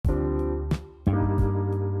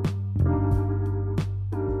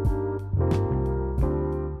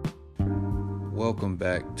Welcome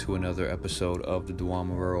back to another episode of the Duane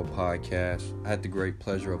Marrero podcast. I had the great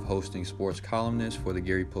pleasure of hosting sports columnist for the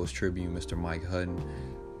Gary Post-Tribune, Mr. Mike Hutton.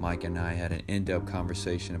 Mike and I had an in-depth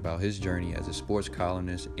conversation about his journey as a sports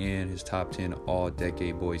columnist and his top 10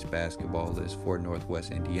 all-decade boys basketball list for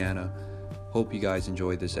Northwest Indiana. Hope you guys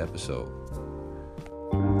enjoyed this episode.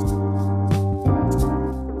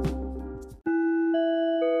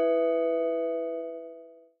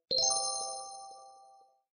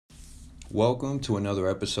 Welcome to another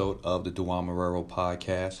episode of the Duane Marrero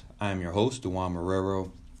podcast. I am your host, Duane Marrero.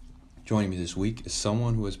 Joining me this week is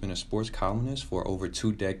someone who has been a sports columnist for over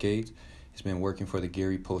 2 decades. He's been working for the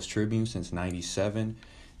Gary Post-Tribune since '97.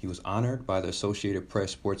 He was honored by the Associated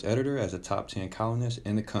Press sports editor as a top 10 columnist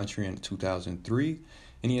in the country in 2003,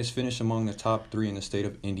 and he has finished among the top 3 in the state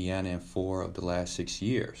of Indiana in 4 of the last 6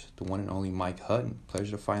 years. The one and only Mike Hutton.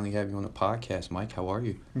 Pleasure to finally have you on the podcast. Mike, how are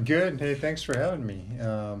you? Good. Hey, thanks for having me.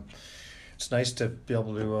 It's nice to be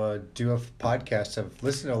able to do a podcast. I've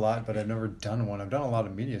listened to a lot, but I've never done one. I've done a lot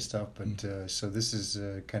of media stuff, but so this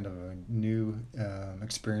is kind of a new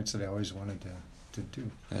experience that I always wanted to do.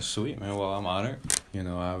 That's sweet, man. Well, I'm honored,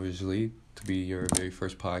 obviously, to be your very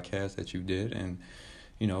first podcast that you did. And,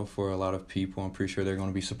 for a lot of people, I'm pretty sure they're going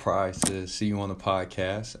to be surprised to see you on the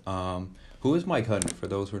podcast. Who is Mike Hutton, for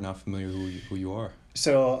those who are not familiar who you are?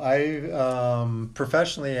 So I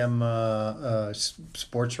professionally am a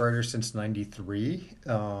sports writer since '93.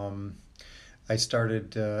 I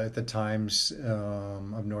started at the Times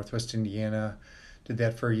of Northwest Indiana, did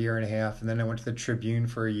that for a year and a half, and then I went to the Tribune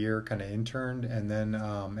for a year, kind of interned, and then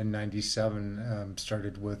in '97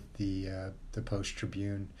 started with the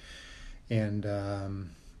Post-Tribune, and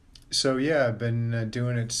I've been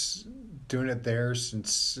doing it there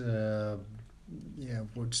since.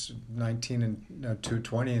 What's 19 and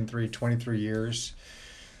 20 and 23 years.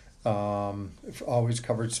 I've always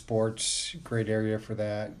covered sports. Great area for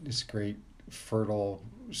that. It's great, fertile.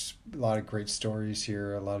 A lot of great stories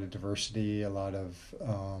here. A lot of diversity. A lot of,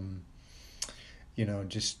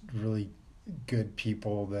 just really good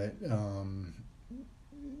people that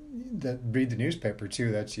read the newspaper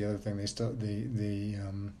too. That's the other thing.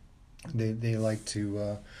 They like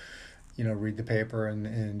to. Read the paper,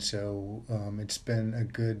 and so it's been a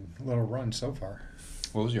good little run so far.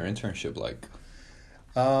 What was your internship like?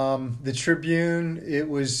 The Tribune, it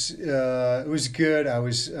was good. I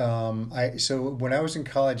was so when I was in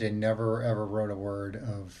college, I never ever wrote a word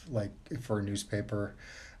for a newspaper.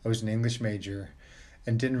 I was an English major,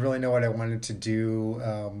 and didn't really know what I wanted to do.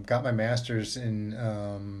 Got my master's in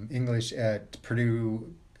English at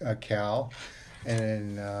Purdue Cal.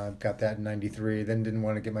 And got that in '93. Then didn't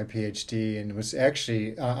want to get my PhD, and it was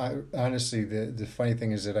actually honestly the funny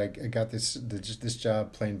thing is that I got this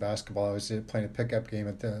job playing basketball. I was playing a pickup game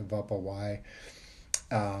at the Valpo Y,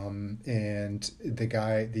 and the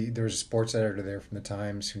guy there was a sports editor there from the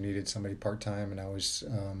Times who needed somebody part time, and I was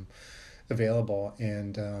available,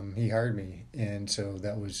 and he hired me, and so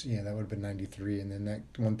that was that would have been '93, and then that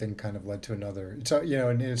one thing kind of led to another. It's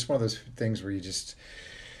and it's one of those things where you just.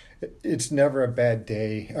 It's never a bad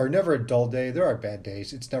day or never a dull day. There are bad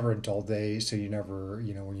days. It's never a dull day. So you never,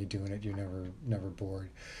 when you're doing it, you're never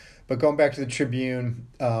bored. But going back to the Tribune,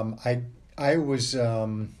 I was,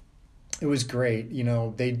 it was great.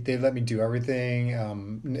 They let me do everything.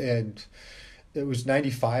 And it was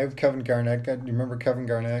 '95. Kevin Garnett you remember Kevin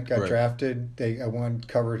Garnett got drafted. I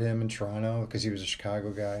covered him in Toronto because he was a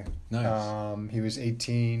Chicago guy. Nice. He was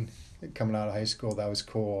 18 coming out of high school. That was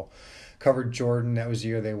cool. Covered Jordan. That was the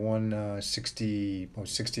year they won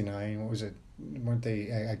 69. What was it? Weren't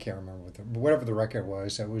they? I can't remember whatever the record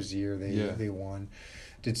was. That was the year they won.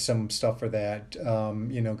 Did some stuff for that.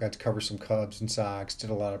 Got to cover some Cubs and Sox.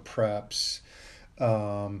 Did a lot of preps,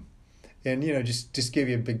 and just give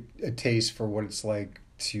you a taste for what it's like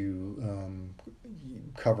to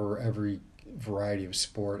cover every variety of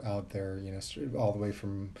sport out there. All the way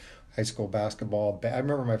from high school basketball. I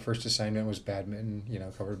remember my first assignment was badminton.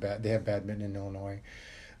 Covered they have badminton in Illinois.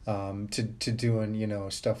 To doing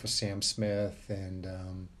stuff with Sam Smith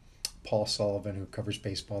and Paul Sullivan, who covers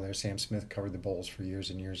baseball there. Sam Smith covered the Bulls for years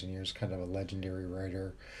and years and years. Kind of a legendary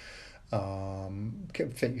writer.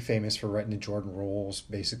 Famous for writing the Jordan Rules.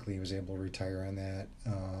 Basically, he was able to retire on that.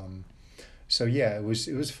 It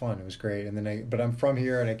was fun. It was great. And then but I'm from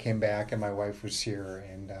here, and I came back, and my wife was here,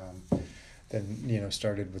 and then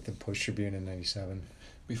started with the Post-Tribune in '97.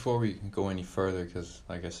 Before we go any further, because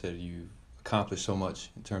like I said, you accomplished so much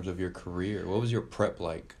in terms of your career. What was your prep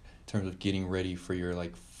like in terms of getting ready for your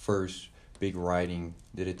first big writing?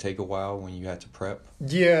 Did it take a while when you had to prep?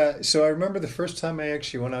 Yeah, so I remember the first time I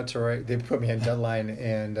actually went out to write. They put me on deadline,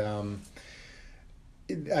 and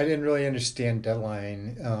I didn't really understand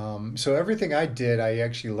deadline. So everything I did, I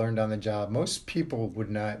actually learned on the job. Most people would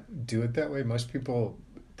not do it that way. Most people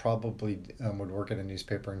probably would work at a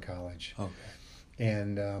newspaper in college. Okay.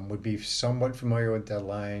 And would be somewhat familiar with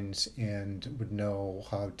deadlines and would know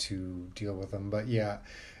how to deal with them. But yeah,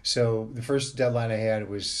 so the first deadline I had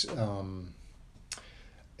was, I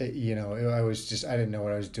didn't know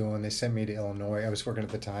what I was doing. They sent me to Illinois. I was working at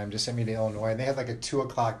the time. Just sent me to Illinois, and they had like a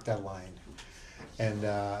 2:00 deadline. And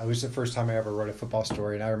it was the first time I ever wrote a football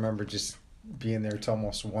story, and I remember just being there till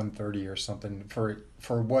almost 1:30 or something for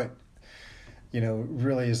what,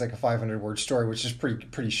 really is like a 500-word story, which is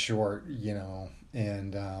pretty short,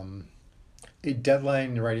 And a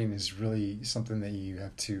deadline writing is really something that you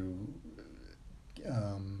have to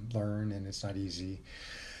learn, and it's not easy.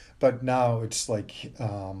 But now it's like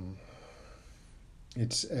I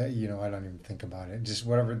don't even think about it. Just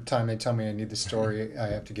whatever time they tell me I need the story, I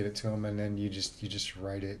have to get it to them, and then you just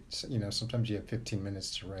write it. Sometimes you have 15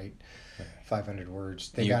 minutes to write 500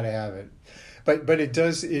 words. They got to have it. But it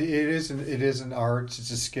is an art.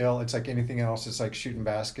 It's a skill. It's like anything else. It's like shooting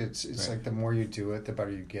baskets. It's like the more you do it, the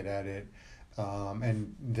better you get at it.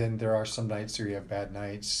 And then there are some nights where you have bad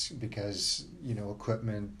nights because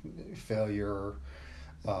equipment failure.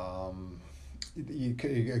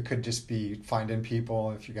 It could just be finding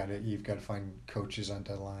people. If you've got to find coaches on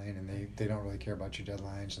deadline, and they don't really care about your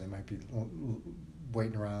deadlines, and they might be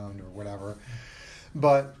waiting around or whatever.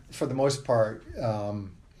 But for the most part,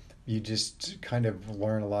 you just kind of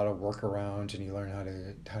learn a lot of workarounds, and you learn how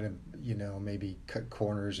to maybe cut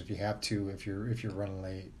corners if you have to, if you're running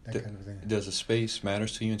late, that kind of thing. Does the space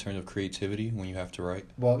matters to you in terms of creativity when you have to write?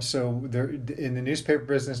 Well, so there in the newspaper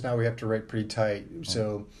business now we have to write pretty tight.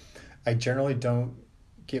 So I generally don't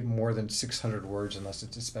get more than 600 words unless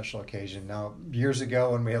it's a special occasion. Now, years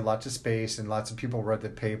ago when we had lots of space and lots of people read the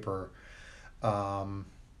paper,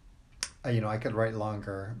 I could write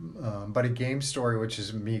longer. But a game story, which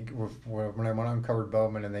is me, when I went on Covered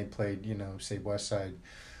Bowman and they played, say West Side,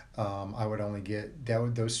 I would only get,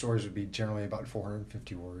 those stories would be generally about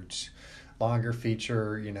 450 words. Longer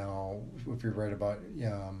feature, if you write about,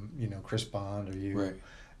 Chris Bond or you, right.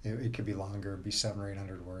 It could be longer, it'd be 700 or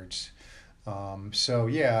 800 words. So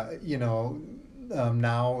yeah,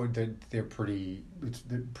 now they're pretty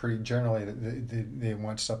generally they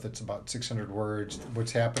want stuff that's about 600 words.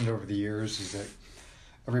 What's happened over the years is that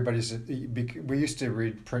we used to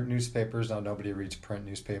read print newspapers. Now nobody reads print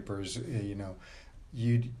newspapers.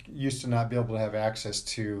 You used to not be able to have access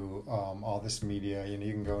to all this media. You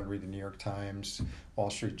can go and read the New York Times, Wall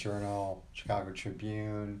Street Journal, Chicago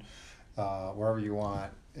Tribune, wherever you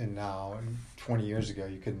want. And now, 20 years ago,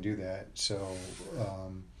 you couldn't do that. So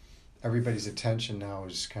everybody's attention now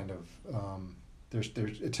is kind of their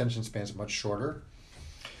attention spans are much shorter.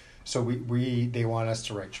 So they want us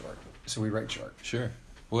to write short. So we write short. Sure.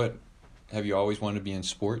 What have you always wanted to be in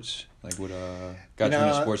sports? Like what got you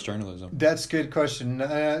into sports journalism? That's a good question.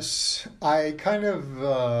 I kind of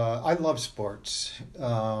I love sports,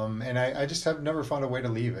 and I just have never found a way to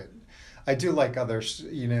leave it. I do like others,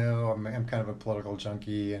 I'm kind of a political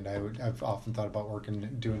junkie, and I've often thought about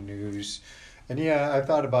doing news, and yeah, I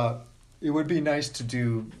thought about it would be nice to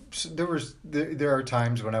do. There are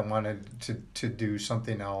times when I wanted to do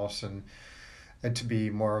something else and to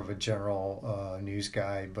be more of a general news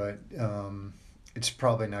guy, but it's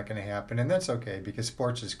probably not going to happen, and that's okay because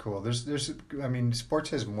sports is cool. Sports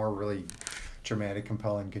has more really dramatic,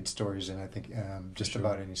 compelling, good stories than I think just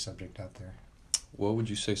about any subject out there. What would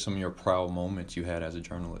you say some of your proud moments you had as a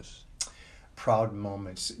journalist? Proud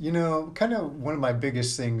moments. Kind of one of my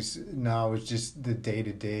biggest things now is just the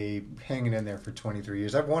day-to-day hanging in there for 23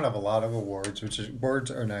 years. I've won a lot of awards,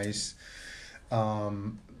 words are nice.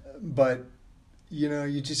 But, you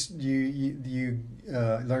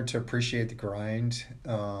learn to appreciate the grind.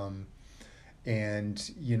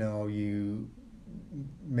 And, you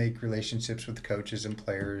make relationships with coaches and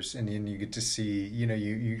players, and then you get to see,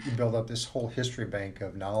 you build up this whole history bank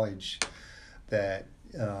of knowledge that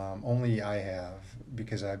only I have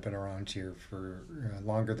because I've been around here for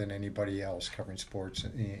longer than anybody else covering sports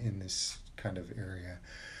in this kind of area.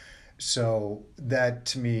 So that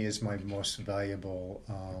to me is my most valuable,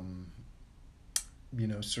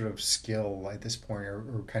 sort of skill at this point,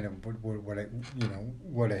 or kind of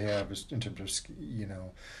what I have is in terms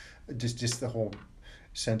of, just the whole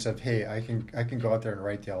sense of, hey, I can go out there and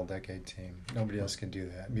write the all-decade team. Nobody else can do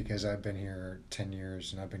that because I've been here 10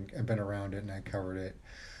 years and I've been around it and I covered it.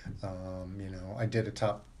 I did a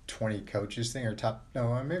top 20 coaches thing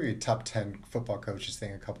maybe a top 10 football coaches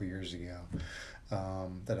thing a couple years ago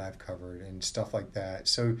that I've covered and stuff like that.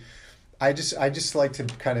 So I just like to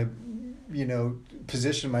kind of,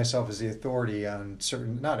 position myself as the authority on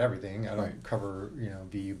certain, not everything. I don't Right. cover,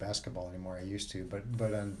 VU basketball anymore. I used to,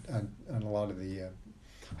 but on a lot of the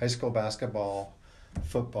high school basketball,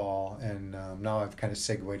 football, and now I've kind of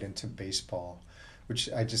segued into baseball, which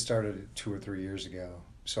I just started 2 or 3 years ago.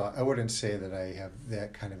 So I wouldn't say that I have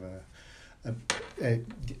that kind of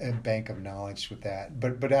a bank of knowledge with that,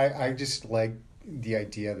 but I just like the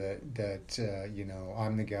idea that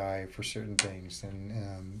I'm the guy for certain things,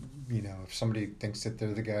 and if somebody thinks that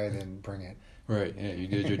they're the guy, then bring it. Right. Yeah, you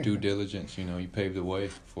did your due diligence. You paved the way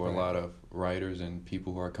for a Right. lot of writers and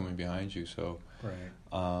people who are coming behind you. So, Right.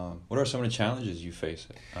 what are some of the challenges you face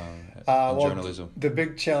in Well, journalism? the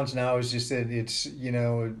big challenge now is just that it's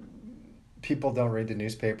people don't read the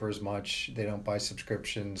newspaper as much. They don't buy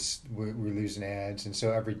subscriptions. We're losing ads, and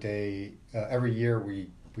so every year we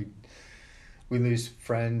lose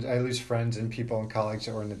friends. I lose friends and people and colleagues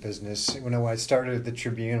that were in the business. When I started at the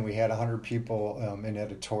Tribune, we had 100 people in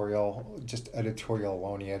editorial, just editorial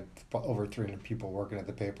alone. You had over 300 people working at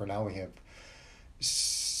the paper. Now we have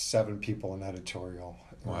 7 people in editorial.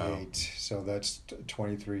 Wow. 8. So that's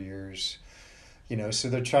 23 years. So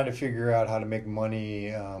they're trying to figure out how to make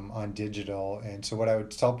money on digital. And so what I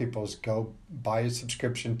would tell people is go buy a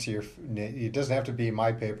subscription to your. It doesn't have to be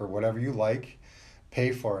my paper, whatever you like.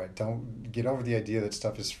 Pay for it. Don't get over the idea that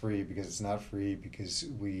stuff is free, because it's not free, because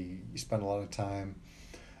we spend a lot of time,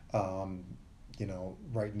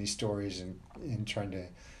 writing these stories and trying to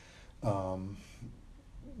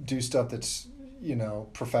do stuff that's,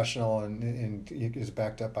 professional and is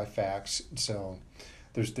backed up by facts. So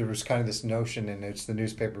there was kind of this notion, and it's the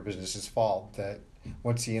newspaper business's fault, that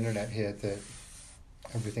once the internet hit, that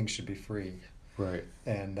everything should be free. Right.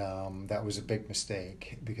 And that was a big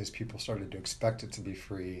mistake, because people started to expect it to be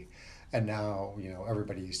free, and now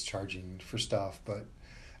everybody's charging for stuff, but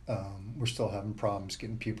we're still having problems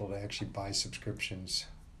getting people to actually buy subscriptions.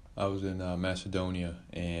 I was in Macedonia,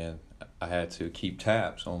 and I had to keep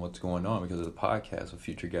tabs on what's going on because of the podcast of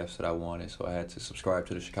future guests that I wanted. So I had to subscribe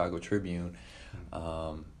to the Chicago Tribune,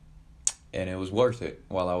 and it was worth it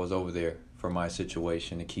while I was over there for my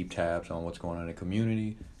situation, to keep tabs on what's going on in the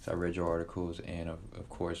community. So I read your articles, and of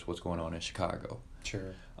course what's going on in Chicago.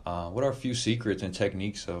 Sure. What are a few secrets and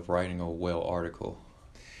techniques of writing a well article?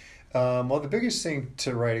 Well, the biggest thing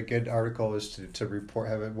to write a good article is to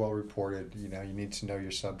have it well reported. You need to know your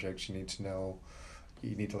subjects. You need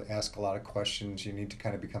to ask a lot of questions. You need to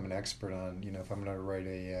kind of become an expert on, if I'm going to write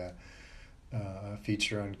a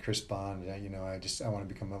feature on Chris Bond, I want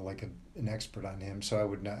to become an expert on him. So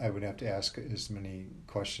I would have to ask as many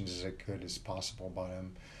questions as I could as possible about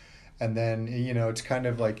him. And then, it's kind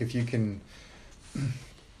of like, if you can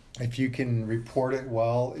report it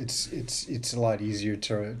well, it's a lot easier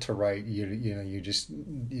to write. You just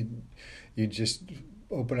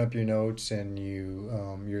open up your notes, and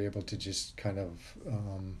you're able to just kind of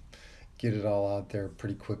get it all out there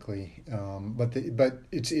pretty quickly. But the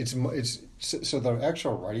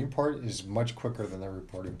actual writing part is much quicker than the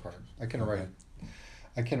reporting part. I can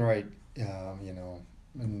write a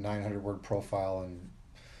 900-word profile in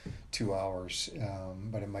 2 hours,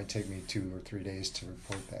 but it might take me 2 or 3 days to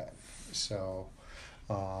report that. So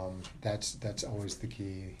that's always the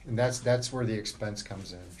key, and that's where the expense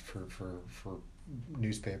comes in for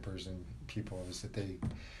newspapers and people, is that they,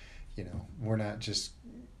 we're not just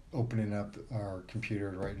opening up our computer,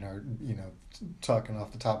 writing our, talking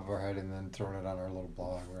off the top of our head and then throwing it on our little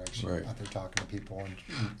blog. We're actually out there talking to people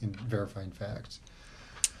and verifying facts.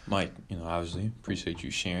 Mike, obviously appreciate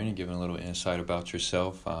you sharing and giving a little insight about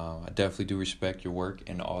yourself. I definitely do respect your work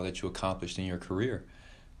and all that you accomplished in your career.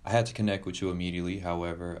 I had to connect with you immediately,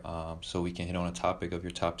 however, so we can hit on a topic of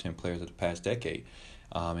your top 10 players of the past decade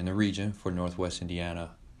in the region for Northwest Indiana.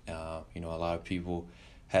 A lot of people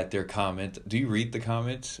had their comment. Do you read the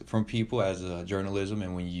comments from people as a journalism,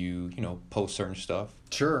 and when you post certain stuff?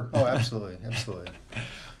 Sure. Oh, absolutely. Absolutely.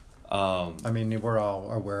 We're all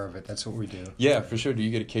aware of it. That's what we do. Yeah, for sure. Do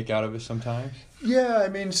you get a kick out of it sometimes? Yeah,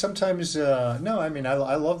 sometimes, no,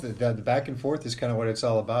 I love the back and forth is kind of what it's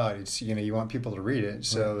all about. It's, you want people to read it.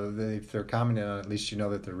 So if they're commenting on it, at least you know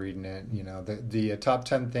that they're reading it. The top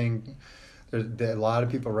 10 thing, a lot of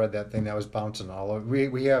people read that thing. That was bouncing all over.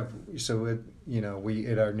 We have, so it, we,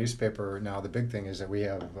 at our newspaper now, the big thing is that we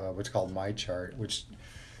have what's called My Chart, which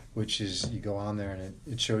is, you go on there and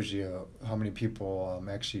it shows you how many people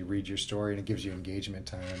actually read your story, and it gives you engagement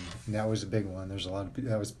time. And that was a big one. There's a lot of,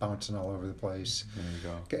 that was bouncing all over the place. There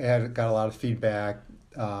you go. Got a lot of feedback,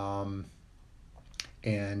 and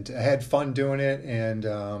I had fun doing it. And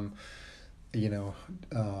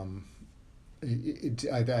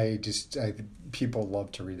people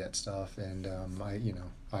love to read that stuff, and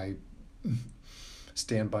I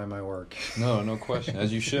stand by my work. No question,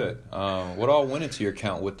 as you should. What all went into your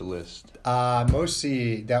account with the list?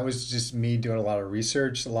 Mostly that was just me doing a lot of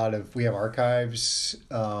research. We have archives.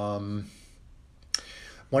 One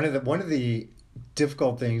of the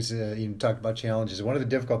difficult things, you talked about challenges. One of the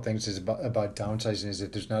difficult things is about downsizing is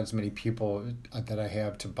that there's not as many people that I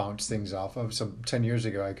have to bounce things off of. So 10 years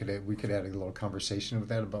ago, we could have a little conversation with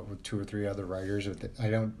that with 2 or 3 other writers. I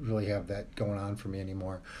don't really have that going on for me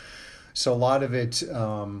anymore. So a lot of it,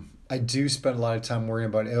 I do spend a lot of time worrying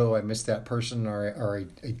about, I missed that person, or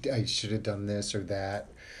I should have done this or that,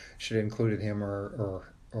 should have included him or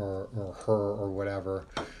her or whatever.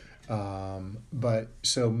 But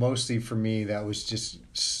so mostly for me, that was just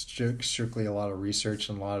strictly a lot of research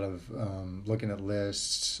and a lot of looking at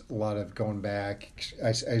lists, a lot of going back. I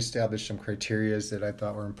established some criterias that I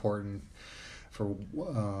thought were important for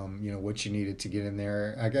what you needed to get in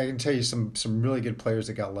there. I can tell you some really good players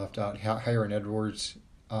that got left out. Hiram Edwards,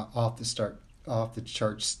 off the chart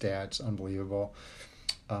stats, unbelievable.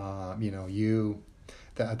 I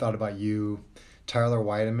thought about you. Tyler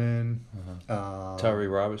Weideman. Tyree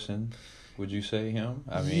Robinson, would you say him?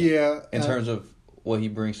 I mean, yeah. In terms of what he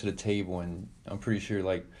brings to the table, and I'm pretty sure,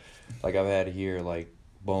 like I've had here, like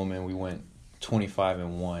Bowman, we went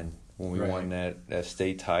 25-1 when we won that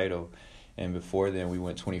state title, and before then we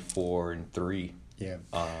went 24-3. Yeah.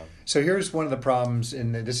 So here's one of the problems,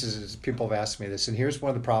 and this is people have asked me this, and here's one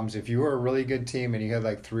of the problems: if you were a really good team and you had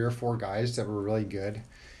like 3 or 4 guys that were really good,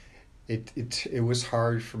 it was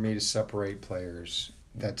hard for me to separate players.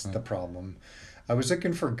 That's the problem. I was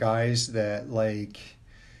looking for guys that, like,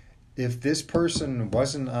 if this person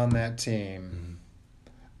wasn't on that team,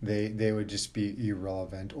 they would just be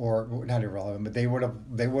irrelevant, or not irrelevant, but they wouldn't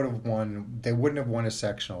have won a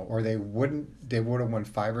sectional, or they would have won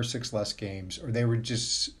 5 or 6 less games, or they were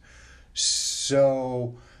just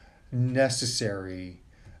so necessary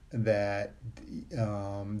that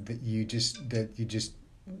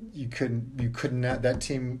that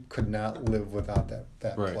team could not live without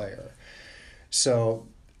that player. So,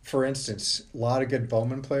 for instance, a lot of good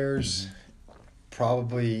Bowman players,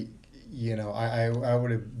 probably, I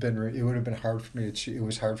would have been. It would have been hard for me to choose. It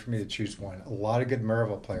was hard for me to choose one. A lot of good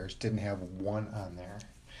Maryville players didn't have one on there.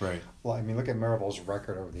 Right. Well, I mean, look at Maryville's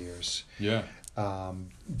record over the years. Yeah.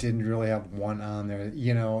 Didn't really have one on there.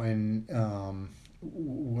 And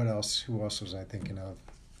what else? Who else was I thinking of?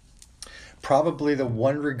 Probably the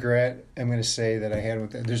one regret I'm going to say that I had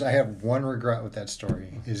with it. I have one regret with that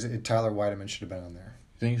story is that Tyler Weideman should have been on there.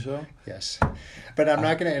 Think so? Yes, but I'm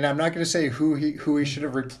not going to say who he should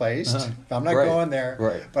have replaced. I'm not going there.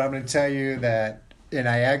 Right. But I'm going to tell you that, and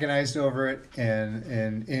I agonized over it,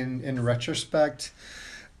 and in retrospect,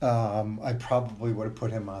 I probably would have put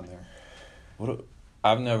him on there.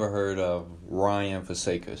 I've never heard of Ryan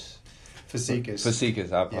Fazekas.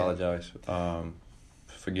 I apologize. Yeah.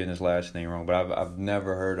 For getting his last name wrong, but I've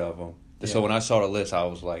never heard of him. Yeah. So when I saw the list, I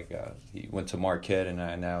was like, he went to Marquette, and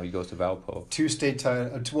now he goes to Valpo. 2 state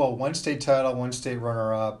title, well, 1 state title, 1 state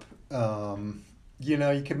runner-up.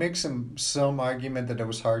 You could make some argument that it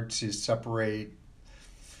was hard to separate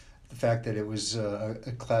the fact that it was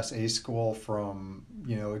a Class A school from,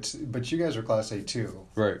 but you guys are Class A too,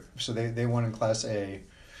 right? So they won in Class A.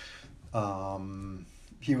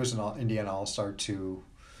 He was an Indiana All-Star too.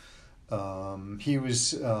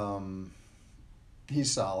 He's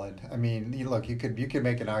solid. I mean, look, you could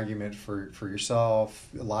make an argument for yourself.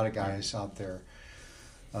 A lot of guys out there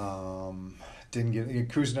didn't get.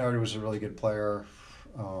 Kuznard was a really good player.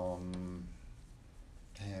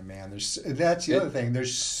 That's the other thing.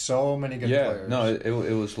 There's so many good players. No,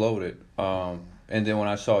 it was loaded. And then when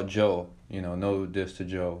I saw Joe, no diss to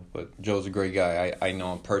Joe, but Joe's a great guy. I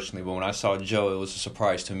know him personally, but when I saw Joe, it was a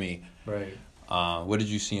surprise to me. Right. What did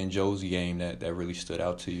you see in Joe's game that really stood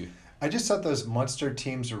out to you? I just thought those Munster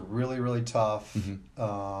teams were really, really tough.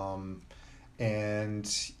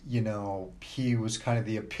 And, he was kind of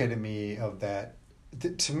the epitome of that.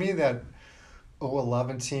 To me, that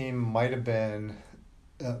 011 team might have been,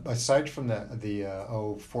 aside from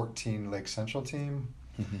the 014 Lake Central team,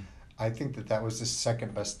 I think that was the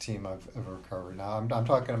second best team I've ever covered. Now, I'm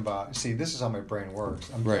talking about, see, this is how my brain works.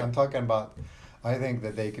 I'm talking about, I think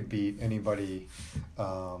that they could beat anybody,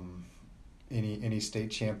 any state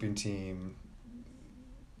champion team.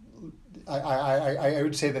 I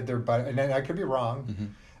would say that they're better, and I could be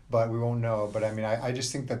wrong, but we won't know. But I mean, I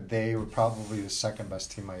just think that they were probably the second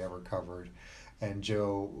best team I ever covered, and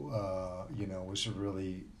Joe, was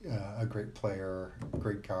really a great player,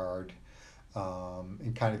 great guard.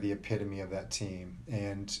 and kind of the epitome of that team.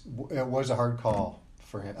 And it was a hard call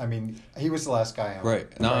for him. I mean, he was the last guy out.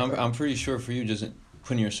 Right. Now, I'm pretty sure for you, just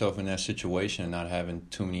putting yourself in that situation and not having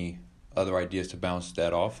too many other ideas to bounce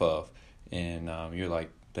that off of, and you're like,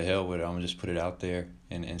 the hell with it, I'm going to just put it out there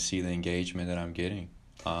and see the engagement that I'm getting.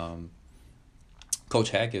 Coach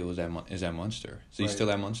Hackett is at Munster. So he's still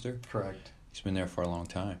at Munster? Correct. He's been there for a long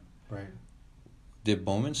time. Right. Did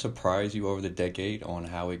Bowman surprise you over the decade on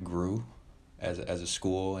how it grew as a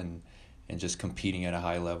school and just competing at a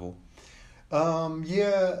high level?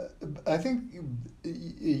 Yeah, I think,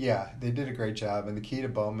 they did a great job. And the key to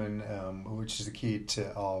Bowman, which is the key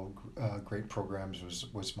to all great programs,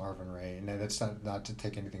 was Marvin Ray. And that's not to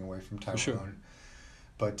take anything away from Tyrone. Sure.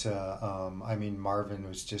 But, I mean, Marvin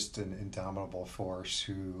was just an indomitable force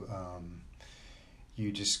who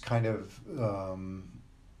you just kind of,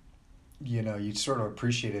 you sort of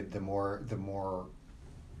appreciated the more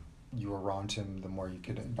you were around him, the more you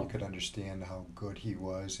could understand how good he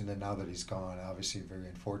was. And then now that he's gone, obviously very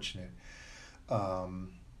unfortunate.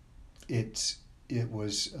 It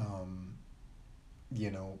was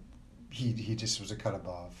he just was a cut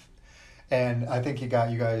above. And I think he got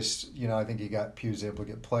you guys, he was able to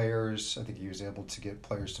get players. I think he was able to get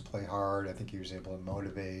players to play hard. I think he was able to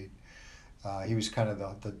motivate. He was kind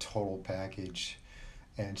of the total package.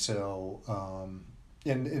 And so,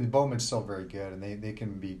 and Bowman's still very good, and they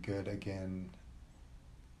can be good again,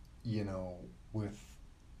 with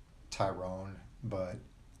Tyrone, but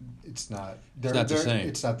it's not. It's not the same.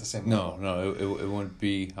 It's not the same. No, it wouldn't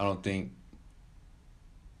be. I don't think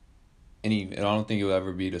it will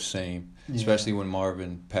ever be the same, especially when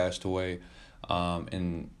Marvin passed away,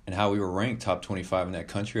 and how we were ranked top 25 in that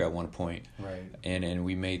country at one point. Right. And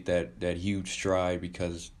we made that huge stride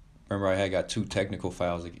because remember I had got 2 technical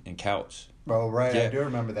fouls in Couch. Oh, right. Yeah. I do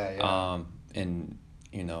remember that. Yeah. And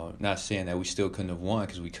not saying that we still couldn't have won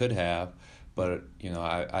because we could have, but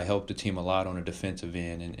I helped the team a lot on the defensive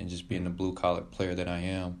end and just being the blue collar player that I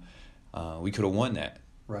am, we could have won that.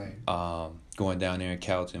 Right. Going down there in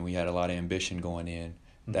Couch, and we had a lot of ambition going in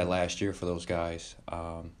that last year for those guys.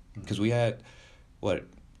 Because we had,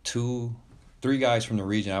 3 guys from the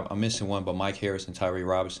region. I'm missing one, but Mike Harris and Tyree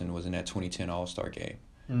Robinson was in that 2010 All-Star game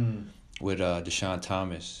with Deshaun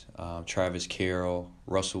Thomas, Travis Carroll,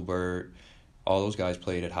 Russell Bird. All those guys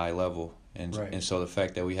played at high level. And so the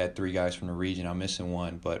fact that we had 3 guys from the region, I'm missing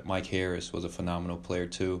one, but Mike Harris was a phenomenal player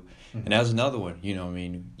too. And that was another one,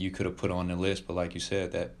 you could have put on the list, but like you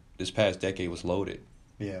said, that this past decade was loaded.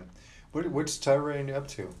 Yeah. What's Tyree up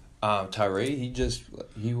to? Tyree,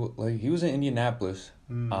 he was in Indianapolis.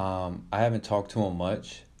 I haven't talked to him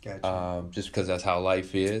much. Gotcha. Just because that's how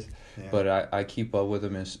life is. Yeah. But I keep up with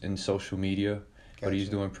him in social media. Gotcha. But he's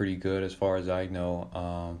doing pretty good as far as I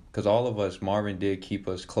know. Because all of us, Marvin did keep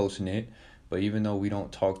us close-knit. But even though we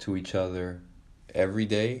don't talk to each other every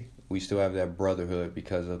day, we still have that brotherhood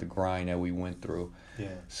because of the grind that we went through. Yeah.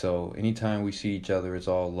 So anytime we see each other, it's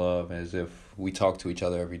all love, as if we talk to each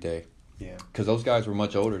other every day. Yeah. Because those guys were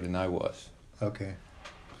much older than I was. Okay.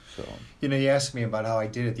 So. You asked me about how I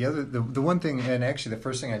did it. The one thing, and actually the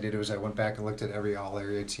first thing I did was I went back and looked at every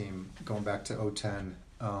all-area team going back to 2010.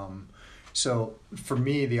 So for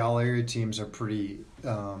me, the all-area teams are pretty.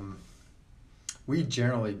 We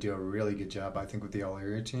generally do a really good job, I think, with the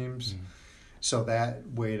all-area teams. Mm-hmm. So that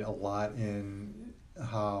weighed a lot in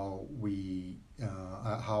how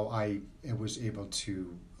I was able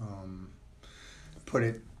to put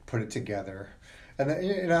it together. And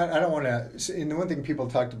I don't want to. And the one thing people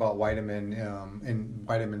talked about Whiteman, and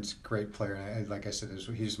Whiteman's a great player. And like I said,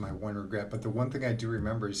 he's my one regret. But the one thing I do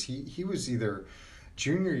remember is he was either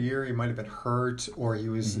junior year, he might have been hurt, or he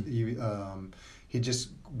was he just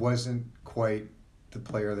wasn't quite the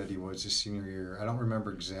player that he was his senior year. I don't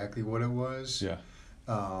remember exactly what it was. Yeah.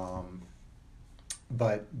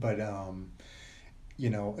 But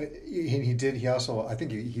he did. He also, I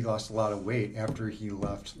think he lost a lot of weight after he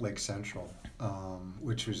left Lake Central,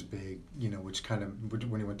 which was big. Which kind of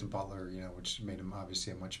when he went to Butler, which made him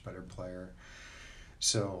obviously a much better player.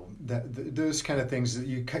 So those kind of things that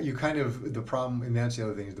you kind of the problem, and that's the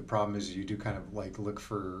other thing. Is the problem is you do kind of like look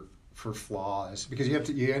for flaws because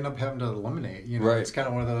you end up having to eliminate. Right. It's kind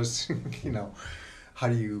of one of those. How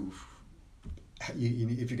do you?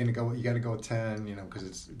 If you're gonna go, you got to go 10.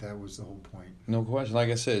 Because that was the whole point. No question. Like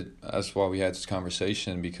I said, that's why we had this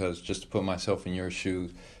conversation, because just to put myself in your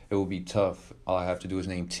shoes, it will be tough. All I have to do is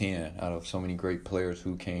name 10 out of so many great players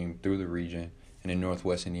who came through the region and in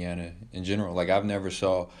Northwest Indiana in general. Like I've never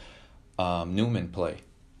saw Newman play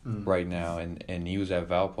right now, and he was at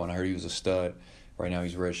Valpo, and I heard he was a stud. Right now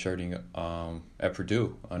he's redshirting at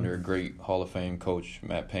Purdue under a great Hall of Fame coach,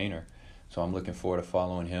 Matt Painter. So I'm looking forward to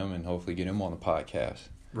following him and hopefully get him on the podcast.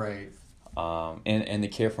 Right. And the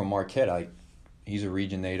kid from Marquette, he's a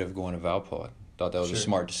region native going to Valpo. I thought that was a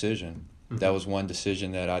smart decision. Mm-hmm. That was one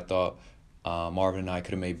decision that I thought Marvin and I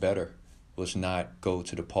could have made better, was not go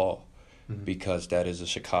to DePaul, because that is a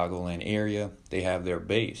Chicagoland area. They have their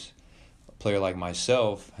base. A player like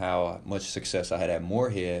myself, how much success I had at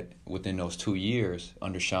Moorhead within those 2 years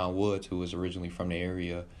under Sean Woods, who was originally from the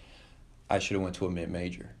area, I should have went to a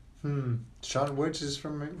mid-major. Sean Woods is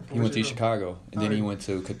from... He went to Chicago, and then he went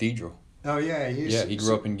to Cathedral. Oh, yeah. He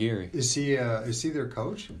grew up in Geary. Is he their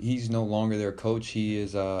coach? He's no longer their coach. He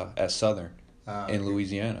is at Southern in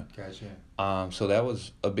Louisiana. Gotcha. So that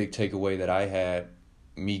was a big takeaway that I had,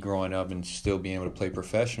 me growing up and still being able to play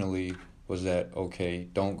professionally, was that, okay,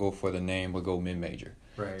 don't go for the name, but go mid-major.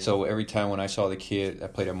 Right. So every time when I saw the kid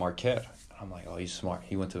that played at Marquette, I'm like, oh, he's smart.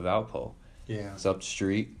 He went to Valpo. Yeah. It's up the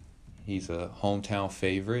street. He's a hometown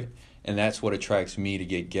favorite. And that's what attracts me to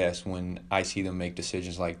get guests when I see them make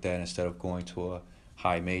decisions like that instead of going to a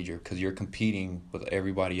high major, because you're competing with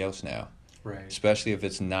everybody else now. Right. Especially if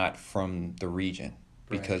it's not from the region.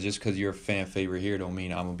 Because just because you're a fan favorite here don't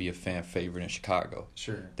mean I'm going to be a fan favorite in Chicago.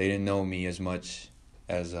 Sure. They didn't know me as much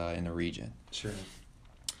as in the region. Sure.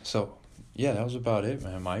 So, yeah, that was about it,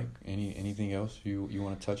 man. Mike, anything else you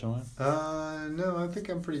want to touch on? No, I think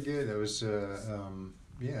I'm pretty good. It was,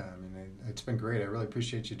 it's been great. I really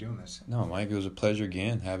appreciate you doing this. No, Mike, it was a pleasure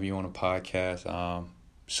again having you on a podcast.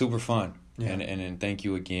 Super fun. Yeah. And thank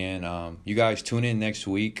you again. You guys tune in next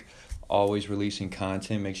week. Always releasing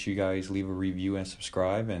content. Make sure you guys leave a review and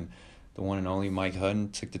subscribe. And the one and only Mike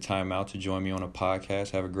Hutton took the time out to join me on a podcast.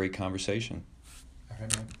 Have a great conversation. All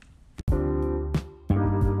right, man.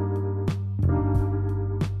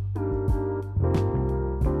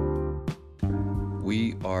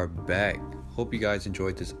 We are back. Hope you guys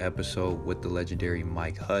enjoyed this episode with the legendary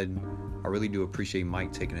Mike Hutton. I really do appreciate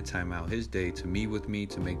Mike taking the time out his day to meet with me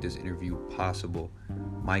to make this interview possible.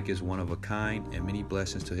 Mike is one of a kind, and many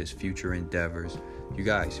blessings to his future endeavors. You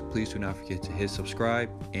guys, please do not forget to hit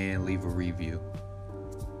subscribe and leave a review.